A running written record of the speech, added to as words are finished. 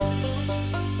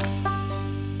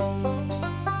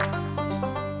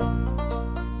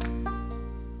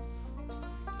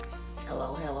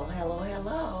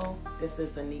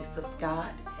This is Anissa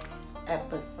Scott,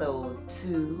 episode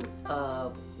 2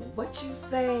 of What You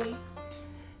Say.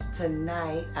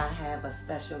 Tonight I have a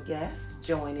special guest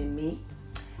joining me,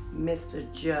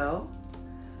 Mr. Joe.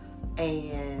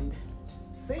 And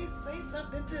say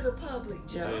something to the public,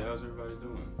 Joe. Hey, how's everybody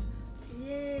doing?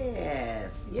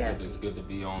 Yes. It's good to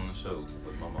be on the show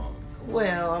with my mom.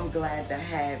 Well, I'm glad to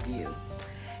have you.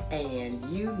 And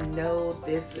you know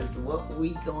this is what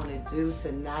we gonna do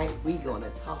tonight. We gonna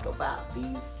talk about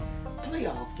these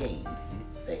playoff games,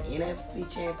 the NFC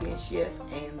Championship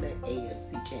and the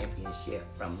AFC Championship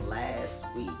from last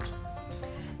week.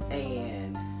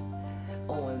 And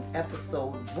on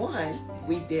episode 1,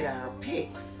 we did our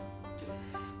picks.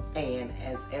 And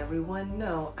as everyone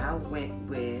know, I went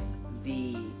with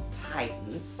the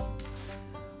Titans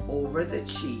over the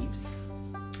Chiefs.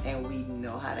 And we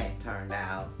know how that turned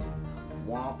out.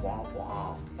 Womp, womp,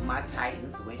 womp. My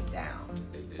Titans went down.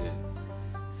 They did.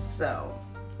 So,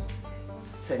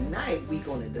 tonight we're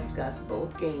going to discuss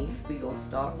both games. We're going to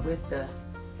start with the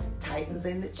Titans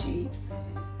and the Chiefs.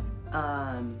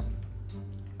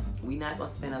 We're not going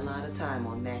to spend a lot of time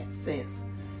on that since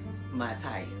my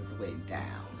Titans went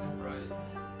down. Right.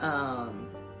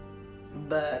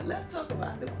 But let's talk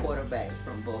about the quarterbacks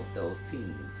from both those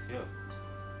teams. Yeah.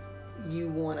 You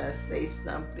want to say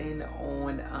something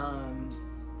on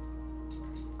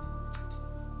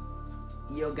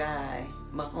your guy,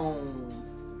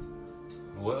 Mahomes?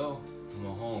 Well,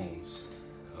 Mahomes,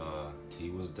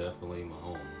 he was definitely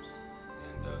Mahomes,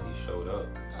 and he showed up,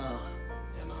 and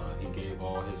he gave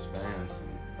all his fans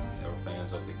and were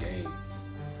fans of the game.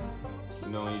 You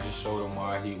know, he just showed them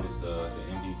why he was the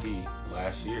MVP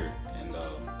last year, and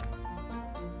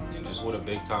just what a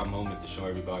big time moment to show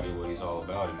everybody what he's all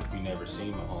about. And if you never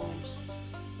seen Mahomes,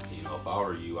 you know, if I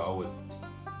were you, I would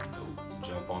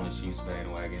jump on the Chiefs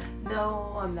bandwagon.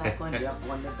 No, I'm not going to jump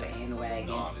on the bandwagon.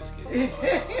 No, I'm just kidding.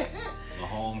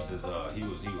 Mahomes is he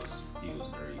was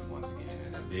great once again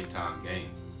in a big time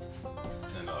game,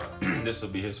 and this will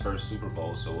be his first Super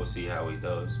Bowl, so we'll see how he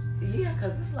does. Yeah,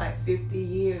 because it's like 50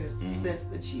 years since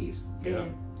the Chiefs,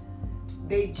 and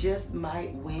they just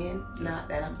might win. Not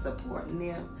that I'm supporting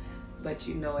them, but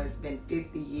you know, it's been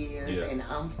 50 years, and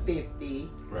I'm 50.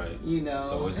 Right. You know.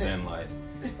 So it's been like,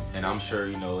 and I'm sure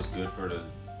it's good for the,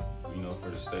 for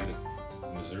the state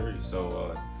of Missouri.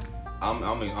 So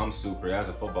I'm super as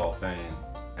a football fan,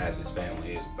 as his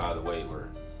family is. By the way, we're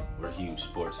huge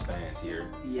sports fans here.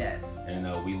 Yes.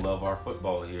 And we love our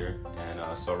football here,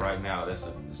 and so right now it's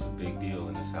a big deal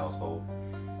in this household,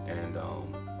 and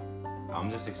I'm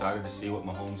just excited to see what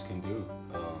Mahomes can do.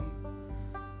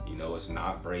 It's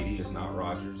not Brady, it's not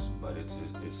Rodgers, but it's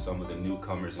some of the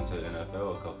newcomers into the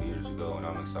NFL a couple years ago, and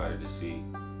I'm excited to see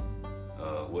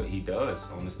what he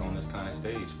does on this kind of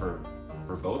stage for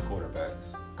both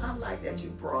quarterbacks. I like that you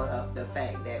brought up the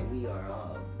fact that we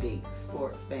are big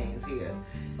sports fans here,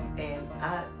 and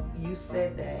you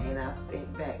said that, and I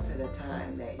think back to the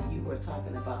time that you were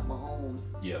talking about Mahomes.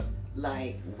 Yeah.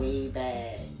 Like way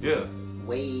back. Yeah.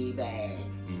 Way back.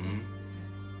 Mm-hmm.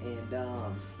 And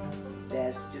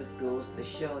that just goes to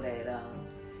show that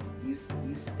you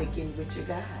sticking with your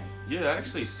guy. Yeah, I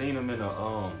actually seen him in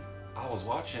I was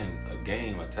watching a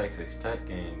Texas Tech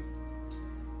game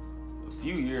a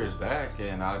few years back,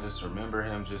 and I just remember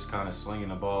him just kind of slinging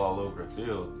the ball all over the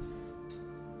field.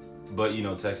 But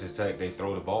Texas Tech, they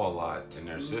throw the ball a lot in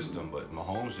their system, but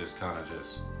Mahomes just kind of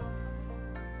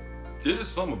there's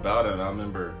just something about it. I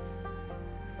remember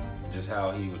just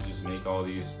how he would just make all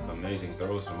these amazing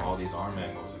throws from all these arm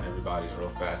angles, and everybody's real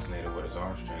fascinated with his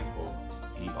arm strength. Well,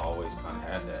 he always kind of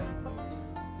had that,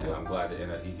 and I'm glad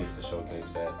that he gets to showcase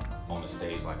that on the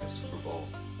stage like the Super Bowl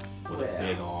with a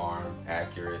big arm,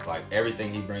 accurate, like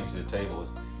everything he brings to the table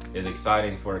is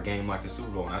exciting for a game like the Super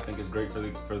Bowl, and I think it's great for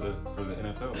the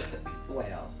NFL.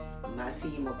 Well, my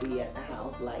team will be at the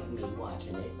house like me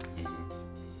watching it,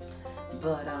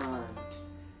 but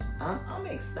I'm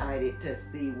excited to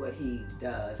see what he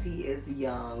does. He is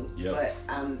young, but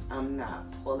I'm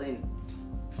not pulling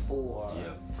for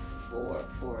them.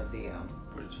 For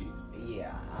the Chiefs.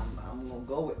 Yeah, I'm gonna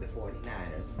go with the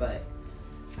 49ers, but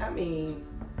I mean,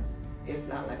 it's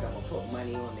not like I'm gonna put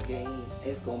money on the game.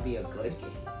 It's gonna be a good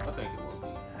game. I think it will be.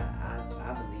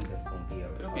 I believe it's gonna be a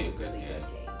good really game. Good game.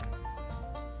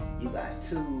 You got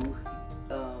two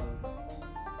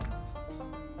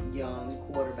young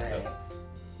quarterbacks.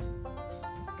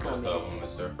 Both of them,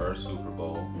 it's their first Super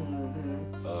Bowl.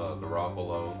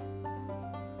 Garoppolo,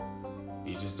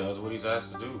 he just does what he's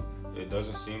asked to do. It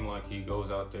doesn't seem like he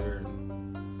goes out there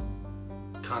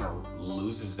and kind of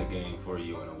loses the game for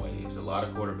you in a way. It's a lot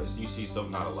of quarterbacks. You see some,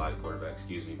 not a lot of quarterbacks,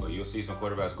 excuse me, but you'll see some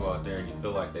quarterbacks go out there and you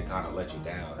feel like they kind of let you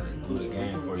down or they blew the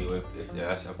game for you.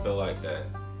 I feel like that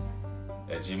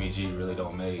Jimmy G really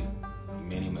don't make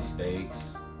many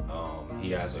mistakes.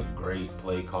 He has a great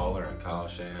play caller in Kyle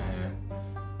Shanahan.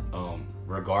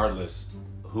 Regardless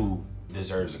who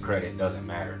deserves the credit, doesn't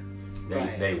matter.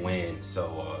 They win.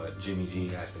 So Jimmy G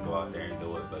has to go out there and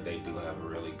do it, but they do have a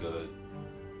really good,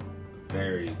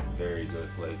 very, very good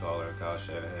play caller, Kyle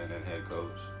Shanahan, and head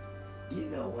coach. You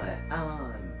know what?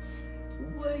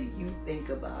 What do you think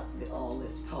about all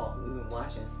this talk? We've been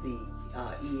watching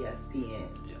ESPN.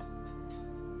 Yeah.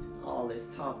 All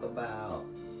this talk about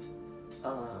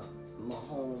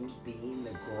Mahomes being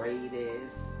the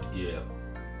greatest. Yeah.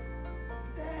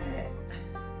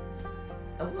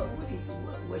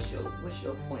 What's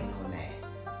your point on that?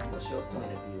 What's your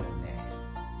point of view on that?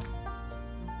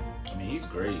 I mean, he's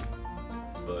great,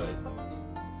 but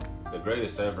the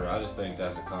greatest ever, I just think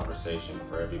that's a conversation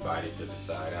for everybody to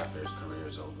decide after his career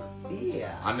is over.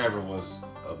 Yeah. I never was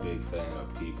a big fan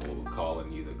of people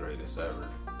calling you the greatest ever.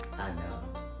 I know.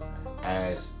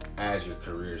 As your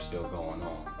career's still going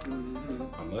on. Mm-hmm.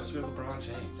 Unless you're LeBron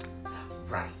James.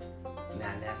 Right.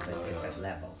 Now that's a different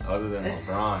level. Other than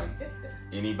LeBron,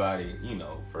 anybody,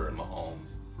 for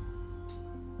Mahomes,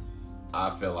 I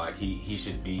feel like he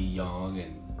should be young,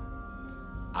 and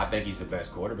I think he's the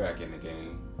best quarterback in the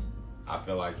game. I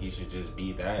feel like he should just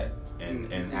be that,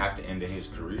 and at the end of his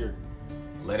career,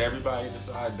 let everybody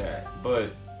decide that.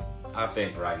 But I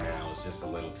think right now it's just a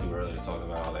little too early to talk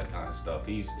about all that kind of stuff.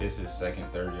 It's his second,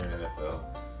 third year in the NFL.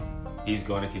 He's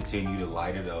going to continue to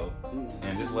light it up,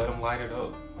 and just let him light it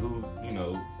up.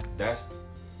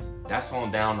 That's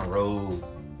on down the road,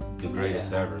 the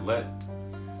greatest ever. Let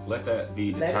that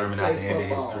be determined at the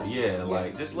end of his career.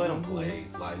 Yeah, just let him play.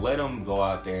 Let him go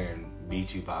out there and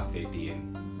beat you by 50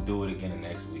 and do it again the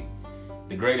next week.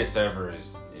 The greatest ever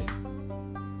is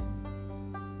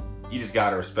you just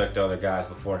got to respect the other guys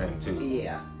before him too.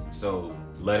 Yeah. So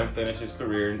let him finish his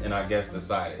career and I guess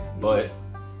decide it. But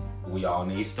we all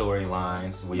need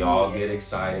storylines. We all get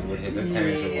excited with his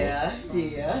intangibles.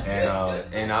 Yeah.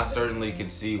 And I certainly can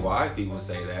see why people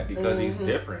say that because he's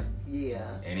different. Yeah.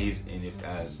 And if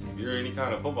you're any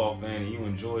kind of football fan and you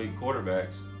enjoy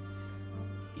quarterbacks,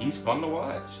 he's fun to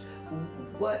watch.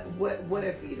 What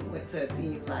if he went to a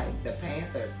team like the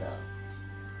Panthers though?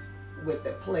 With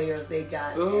the players they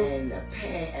got in the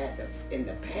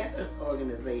Panthers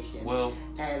organization,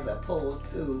 as opposed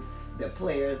to the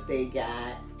players they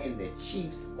got in the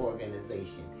Chiefs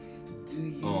organization, do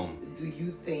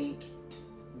you think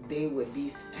they would be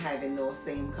having those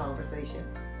same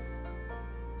conversations?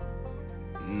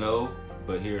 No,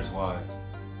 but here's why.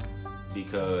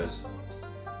 Because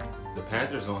the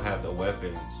Panthers don't have the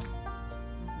weapons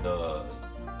the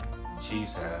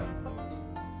Chiefs have.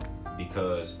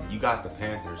 Because you got the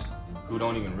Panthers, who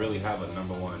don't even really have a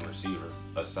number one receiver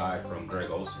aside from Greg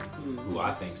Olsen, who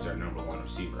I think is their number one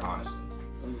receiver, honestly.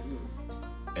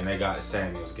 And they got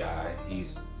Samuel's guy.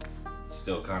 He's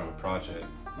still kind of a project,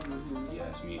 if you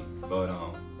ask me. But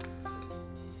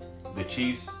the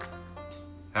Chiefs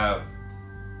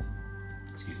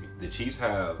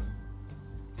have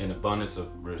an abundance of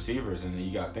receivers, and then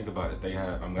you got to think about it.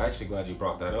 I'm actually glad you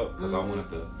brought that up because I wanted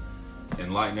to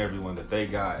enlighten everyone that they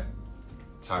got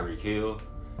Tyreek Hill,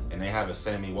 and they have a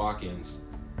Sammy Watkins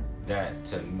that,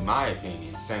 to my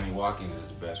opinion, Sammy Watkins is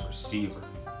the best receiver.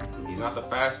 He's not the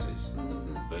fastest,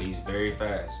 but he's very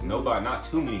fast. Not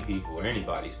too many people or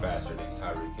anybody's faster than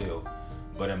Tyreek Hill.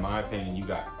 But in my opinion, you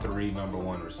got three number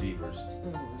one receivers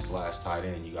 / tight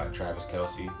end. You got Travis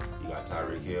Kelce, you got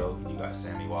Tyreek Hill, and you got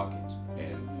Sammy Watkins.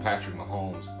 And Patrick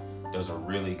Mahomes does a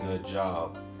really good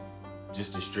job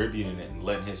just distributing it and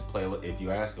letting his play. If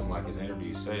you ask him, like his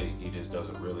interviews say, he just does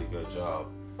a really good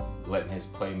job letting his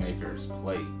playmakers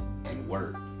play and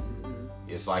work.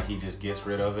 It's like he just gets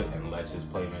rid of it and lets his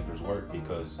playmakers work,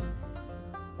 because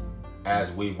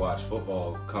as we've watched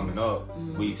football coming up,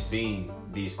 we've seen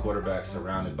these quarterbacks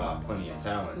surrounded by plenty of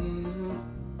talent,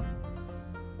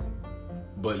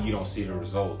 but you don't see the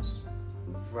results.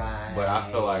 Right. But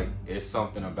I feel like it's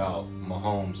something about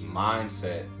Mahomes'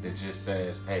 mindset that just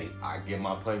says, hey, I give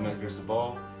my playmakers the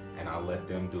ball and I let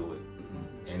them do it.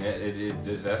 And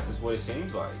that's just what it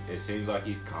seems like. It seems like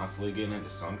he's constantly getting into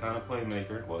some kind of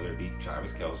playmaker, whether it be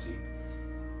Travis Kelce,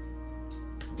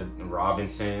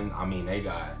 Robinson. I mean, they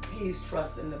got... He's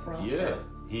trusting the process.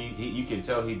 Yeah. You can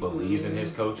tell he believes in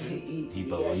his coaching. He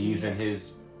believes in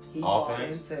his offense. He bought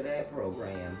into that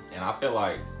program. And I feel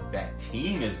like that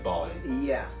team is bought in.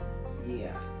 Yeah.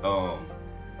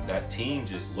 That team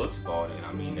just looks bought in.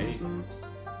 I mean,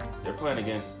 they're playing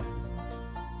against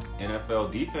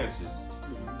NFL defenses,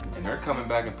 and they're coming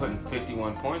back and putting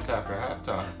 51 points after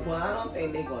halftime. Well, I don't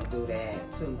think they're going to do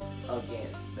that too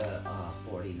against the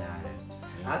 49ers.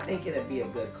 Yeah. I think it'll be a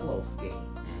good close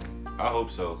game. I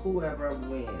hope so. Whoever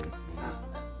wins.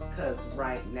 Because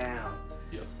right now,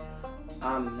 Yep.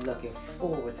 I'm looking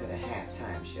forward to the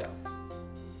halftime show.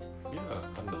 Yeah,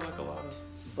 I feel like a lot of.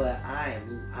 But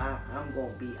I'm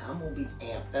gonna be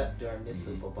amped up during this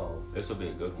Super Bowl. This will be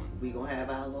a good one. We gonna have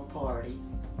our little party,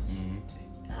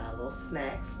 our little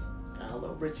snacks, our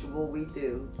little ritual we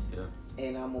do. Yeah.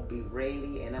 And I'm gonna be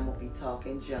ready, and I'm gonna be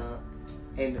talking junk,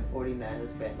 and the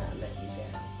 49ers better not let me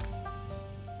down.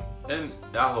 And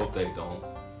I hope they don't.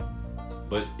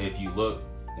 But if you look,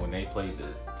 when they played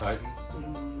the Titans,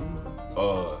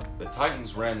 the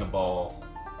Titans ran the ball.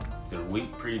 The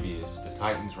week previous, the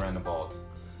Titans ran the ball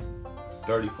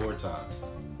 34 times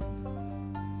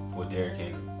with Derrick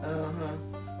Henry.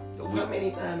 How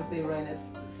many times they ran it?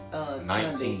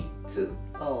 19. Two.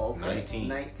 Oh, okay.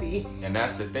 19. And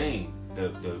that's the thing.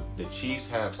 The Chiefs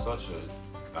have such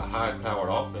a high-powered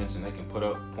offense, and they can put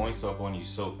up points up on you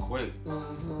so quick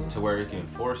to where it can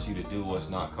force you to do what's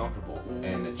not comfortable.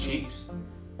 And the Chiefs,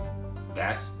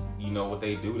 that's what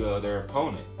they do to their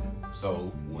opponent.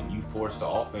 So when you force the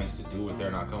offense to do what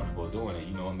they're not comfortable doing,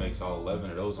 it makes all 11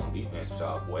 of those on defense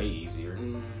job way easier.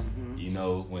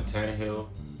 When Tannehill,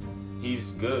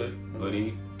 he's good, but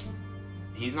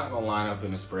he's not gonna line up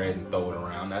in the spread and throw it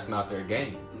around. That's not their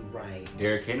game. Right.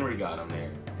 Derrick Henry got him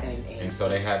there, and so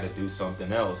they had to do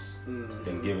something else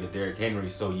than give it to Derrick Henry.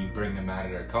 So you bring them out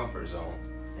of their comfort zone,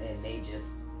 and they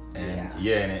just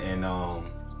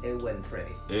it wasn't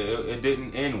pretty. It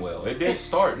didn't end well. It didn't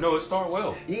start. No, it started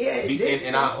well. Yeah, it did.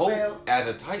 And I hope, as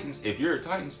a Titans, if you're a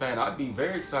Titans fan, I'd be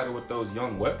very excited with those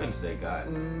young weapons they got.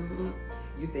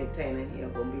 You think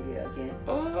Tannehill gonna be there again?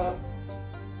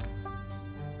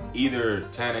 Either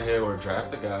Tannehill or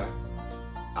draft a guy.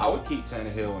 I would keep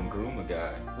Tannehill and groom a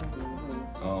guy.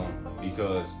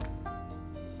 Because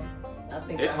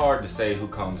it's hard to say who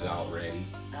comes out ready.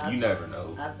 You never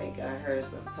know. I think I heard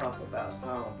some talk about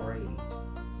Tom Brady.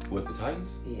 With the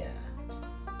Titans? Yeah.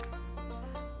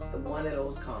 One of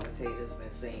those commentators been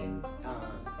saying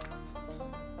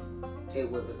it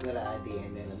was a good idea,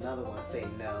 and then another one said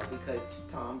no, because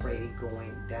Tom Brady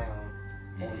going down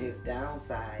on his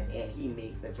downside, and he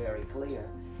makes it very clear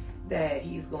that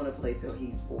he's going to play till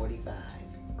he's 45.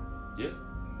 Yeah.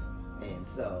 And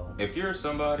so, if you're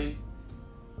somebody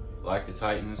like the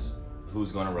Titans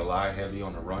who's going to rely heavy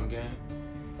on the run game,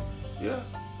 yeah,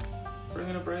 bring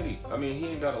in a Brady. I mean, he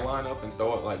ain't got to line up and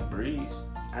throw it like Breeze.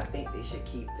 I think they should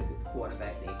keep the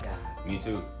quarterback they got. Me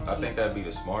too. I think that'd be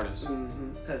the smartest.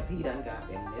 Because he done got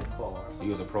them this far. He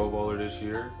was a Pro Bowler this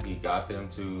year. He got them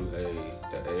to the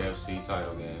AFC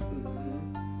title game.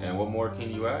 And what more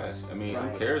can you ask? I mean, who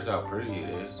cares how pretty it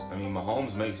is? I mean,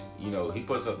 Mahomes makes, he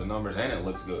puts up the numbers and it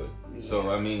looks good. Yeah.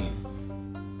 So, I mean,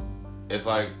 it's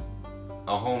like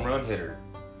a home run hitter.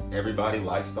 Everybody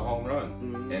likes the home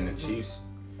run. And the Chiefs,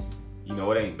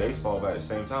 it ain't baseball, but at the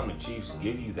same time, the Chiefs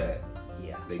give you that.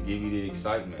 Yeah. They give you the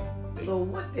excitement. So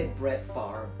what did Brett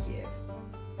Favre give?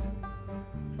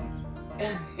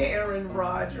 Aaron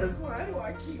Rodgers. Why do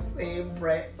I keep saying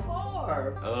Brett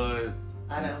Favre?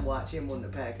 I didn't watch him on the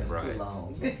Packers too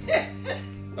long.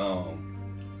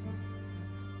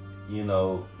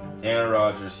 Aaron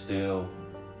Rodgers still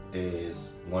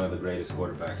is one of the greatest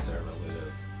quarterbacks to ever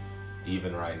live.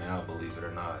 Even right now, believe it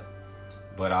or not.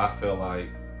 But I feel like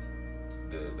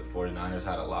the 49ers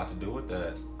had a lot to do with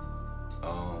that.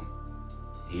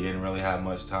 He didn't really have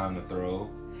much time to throw.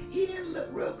 He didn't look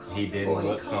real comfortable. He didn't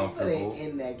look confident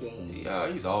in that game. Yeah,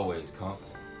 he's always confident.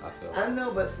 I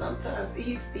know, but sometimes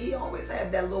he always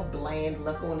had that little bland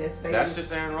look on his face. That's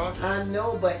just Aaron Rodgers. I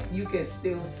know, but you can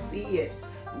still see it.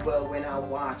 Well, when I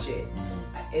watch it,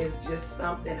 it's just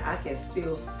something I can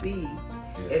still see,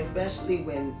 especially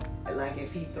when, like,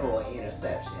 if he throw an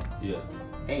interception. Yeah.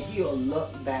 And he'll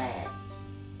look bad,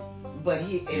 but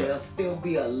it'll still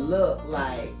be a look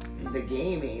like the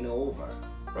game ain't over.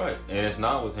 Right, and it's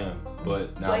not with him.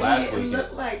 But now last week he didn't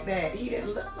look like that. He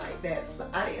didn't look like that. So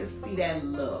I didn't see that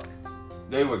look.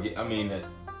 They were. I mean,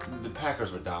 the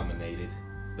Packers were dominated.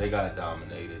 They got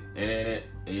dominated, and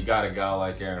you got a guy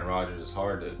like Aaron Rodgers. It's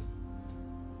hard to.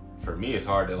 For me, it's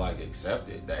hard to accept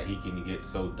it that he can get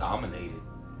so dominated.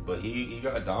 But he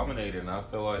got dominated, and I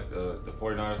feel like the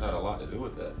 49ers had a lot to do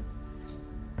with that.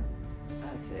 I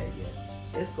tell you,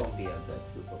 it's gonna be a good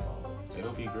Super Bowl.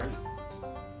 It'll be great.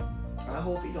 I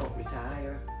hope he don't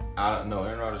retire. I don't know.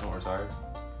 Aaron Rodgers won't retire.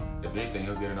 If anything,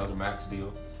 he'll get another max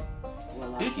deal.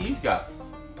 Well, he's got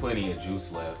plenty of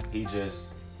juice left. He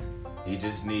just He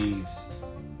just needs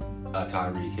a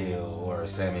Tyreek Hill or a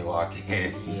Sammy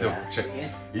Watkins.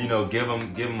 You know, give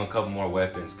him a couple more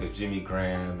weapons, because Jimmy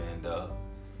Graham and a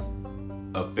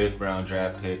 5th round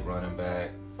draft pick running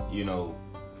back, you know,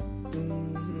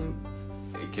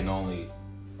 it can only,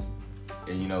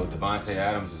 and you know, Devontae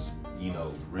Adams is, you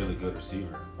know, really good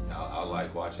receiver. I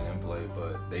like watching him play,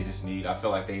 but they just need, I feel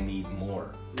like they need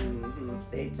more.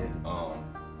 They do.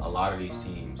 A lot of these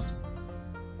teams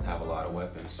have a lot of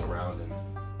weapons surrounding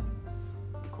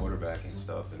the quarterback and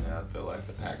stuff, and I feel like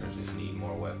the Packers just need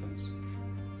more weapons.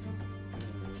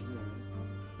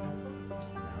 Now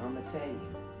I'm gonna tell you.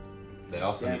 They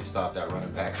also need to stop that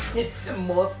running back.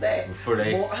 Mostert.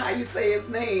 How you say his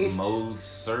name?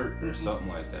 Mostert or something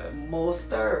like that.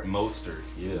 Mostert. Mostert,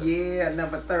 yeah. Yeah,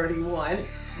 number 31.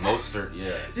 Mostert,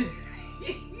 yeah.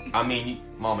 I mean,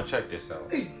 Mama, check this out.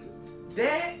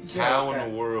 That joker. How in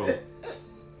the world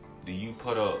do you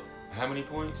put up how many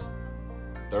points?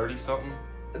 30 something?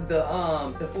 The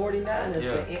 49ers.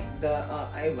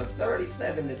 Yeah. It was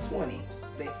 37-20.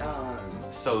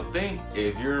 So think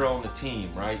if you're on the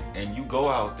team, right, and you go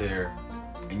out there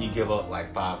and you give up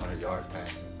like 500 yards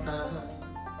passing,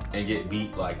 and get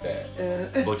beat like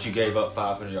that, but you gave up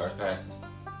 500 yards passing,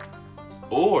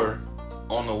 or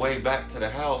on the way back to the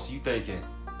house you thinking,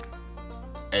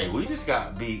 hey, we just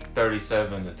got beat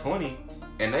 37-20,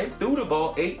 and they threw the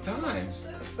ball 8 times.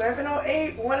 7 or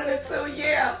 8, one of the two,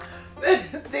 yeah.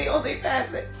 They only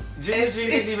pass it. Jimmy G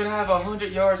didn't even have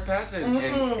 100 yards passing,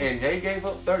 and they gave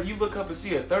up 30. You look up and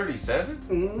see a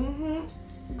 37.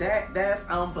 That's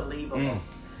unbelievable.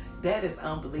 That is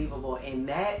unbelievable, and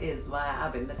that is why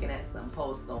I've been looking at some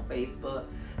posts on Facebook.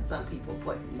 Some people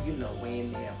putting, you know,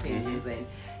 weighing their opinions and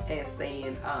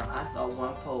saying. I saw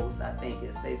one post. I think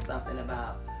it says something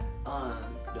about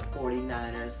the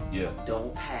 49ers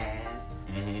don't pass,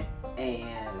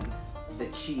 and the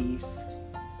Chiefs,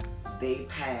 they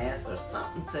pass, or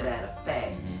something to that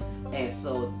effect. And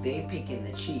so they picking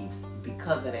the Chiefs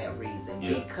because of that reason.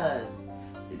 Because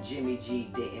Jimmy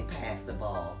G didn't pass the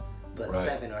ball but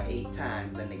 7 or 8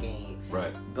 times in the game.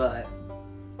 Right. But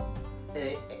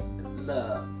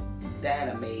look, that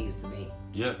amazed me.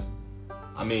 Yeah.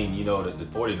 I mean, you know, the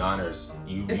 49ers,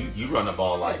 you run the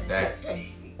ball like that.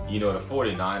 You know, the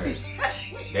 49ers,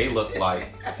 they look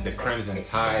like the Crimson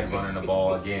Tide running the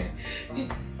ball against,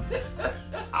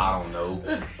 I don't know,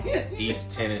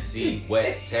 East Tennessee,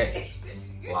 West Tech.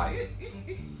 Like,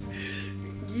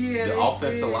 the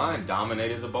offensive line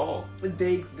dominated the ball.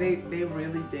 They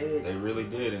really did. They really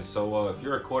did. And so if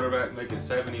you're a quarterback making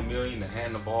 $70 million to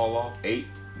hand the ball off,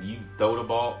 you throw the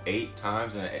ball 8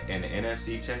 times in the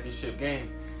NFC Championship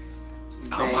game,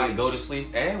 I might go to sleep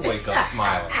and wake up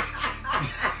smiling.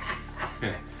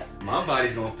 My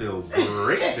body's gonna feel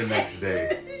great the next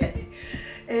day.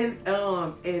 And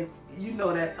you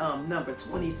know that number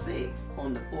 26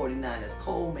 on the 49ers,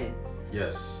 Coleman.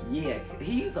 Yes. Yeah,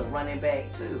 he's a running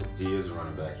back too. He is a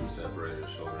running back. He separated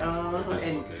his shoulder.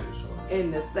 And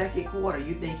in the second quarter,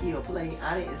 you think he'll play?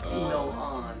 I didn't see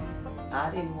I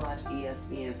didn't watch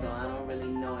ESPN, so I don't really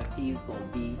know if he's gonna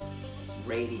be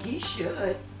ready. He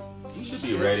should. He should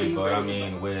be ready, but I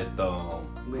mean, with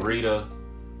Breida,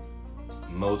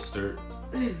 Mostert,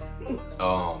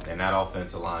 and that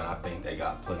offensive line, I think they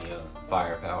got plenty of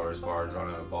firepower as far as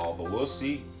running the ball. But we'll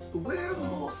see. Where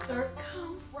Mostert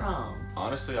come from?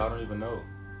 Honestly, I don't even know.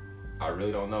 I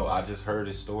really don't know. I just heard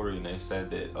his story, and they said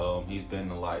that he's been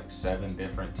to like 7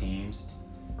 different teams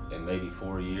in maybe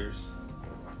 4 years.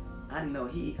 I know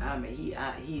he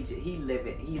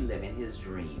living his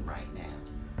dream right now.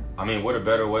 I mean, what a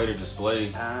better way to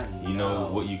display,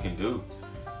 what you can do.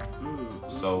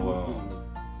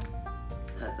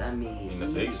 Because I mean, in the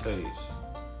big stage,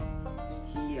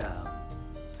 he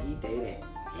did it.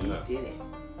 Yeah. He did it.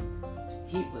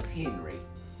 He was Henry.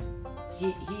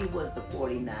 He was the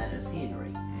 49ers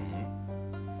Henry.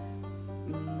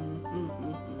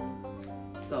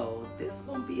 So this is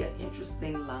gonna be an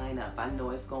interesting lineup. I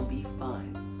know it's gonna be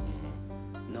fun.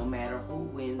 No matter who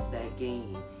wins that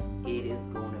game, it is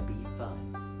gonna be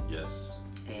fun. Yes.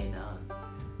 And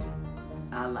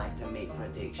I like to make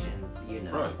predictions,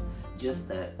 just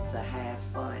to have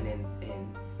fun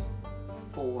and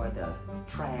for the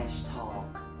trash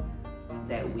talk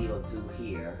that we'll do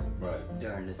here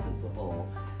during the Super Bowl.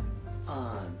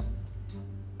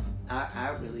 I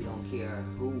really don't care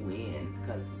who wins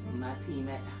because my team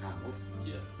at the house.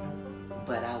 Yeah.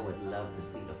 But I would love to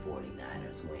see the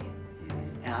 49ers win.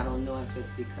 And I don't know if it's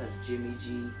because Jimmy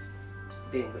G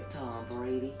been with Tom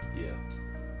Brady. Yeah.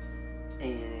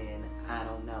 And I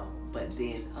don't know. But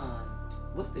then,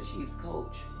 what's the Chiefs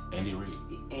coach? Andy Reid.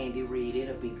 Andy Reid.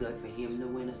 It'll be good for him to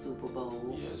win a Super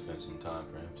Bowl. Yeah, it's been some time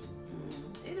for him too.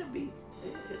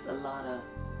 It's a lot of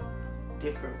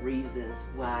different reasons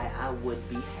why I would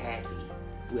be happy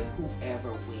with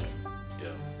whoever wins. Yeah.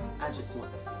 I just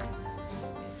want the 49ers to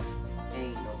win.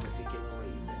 Ain't no particular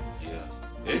reason.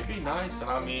 Yeah. It'd be nice, and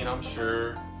I mean, I'm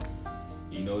sure,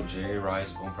 Jerry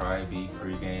Rice gonna probably be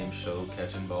pregame show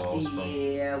catching balls from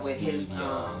with Steve his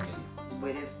Young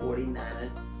with his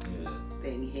 49er yeah.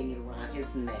 thing hanging around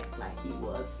his neck like he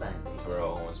was Sunday.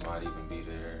 Terrell Owens might even be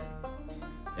there.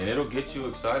 And it'll get you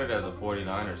excited as a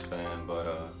 49ers fan,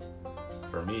 but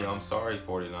for me, I'm sorry,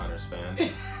 49ers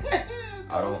fans.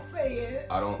 Don't say it.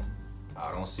 I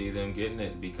don't see them getting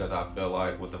it because I feel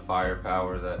like with the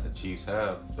firepower that the Chiefs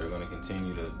have, they're going to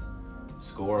continue to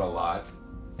score a lot,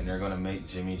 and they're going to make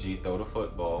Jimmy G throw the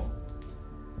football.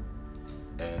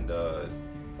 And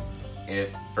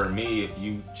for me, if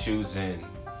you choose in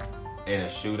a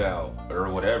shootout or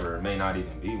whatever, it may not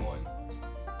even be one.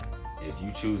 If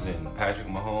you choose in Patrick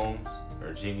Mahomes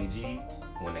or Jimmy G,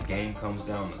 when the game comes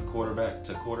down to quarterback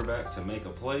to make a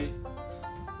play,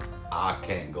 I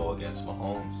can't go against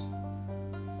Mahomes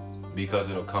because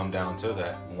it'll come down to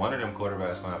that. One of them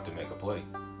quarterbacks gonna have to make a play,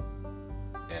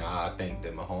 and I think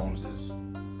that Mahomes is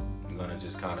gonna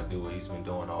just kind of do what he's been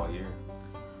doing all year.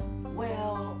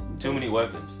 Well, too many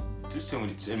weapons. Just too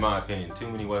many, in my opinion. Too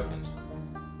many weapons.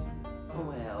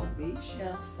 Well, we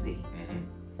shall see.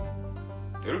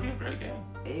 Mm-hmm. It'll be a great game.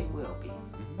 It will be.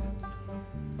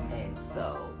 Mm-hmm. And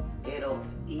so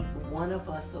one of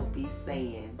us will be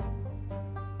saying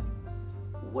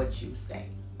what you say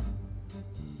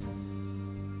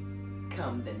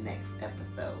come the next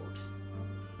episode.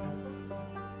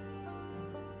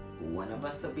 One of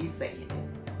us will be saying it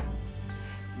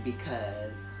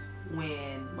because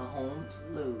when Mahomes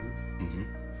lose, Mm-hmm.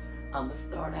 I'm gonna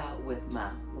start out with my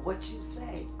what you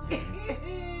say.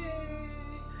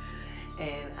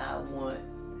 And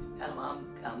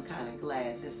I'm kind of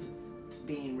glad this is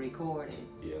being recorded.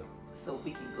 Yeah. So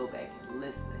we can go back and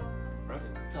listen Right.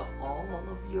 to all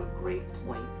of your great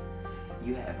points.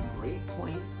 You have great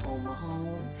points on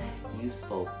Mahomes. You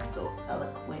spoke so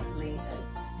eloquently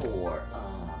for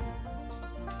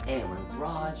Aaron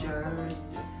Rodgers.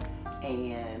 Yeah.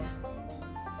 And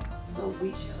so we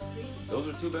shall see. Those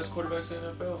are two best quarterbacks in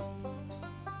the NFL.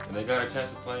 And they got a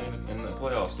chance to play in the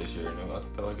playoffs this year. And I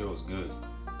felt like it was good.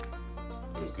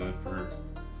 It was good for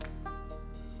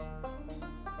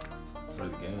the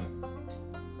game.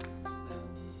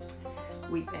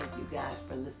 We thank you guys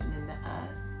for listening to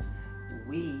us.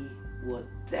 We will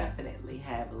definitely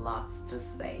have lots to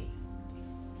say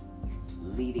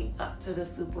leading up to the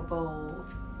Super Bowl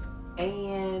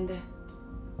and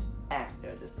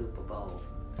after the Super Bowl.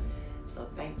 So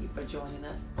thank you for joining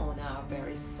us on our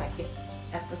very second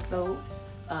episode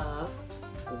of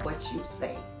What You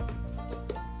Say.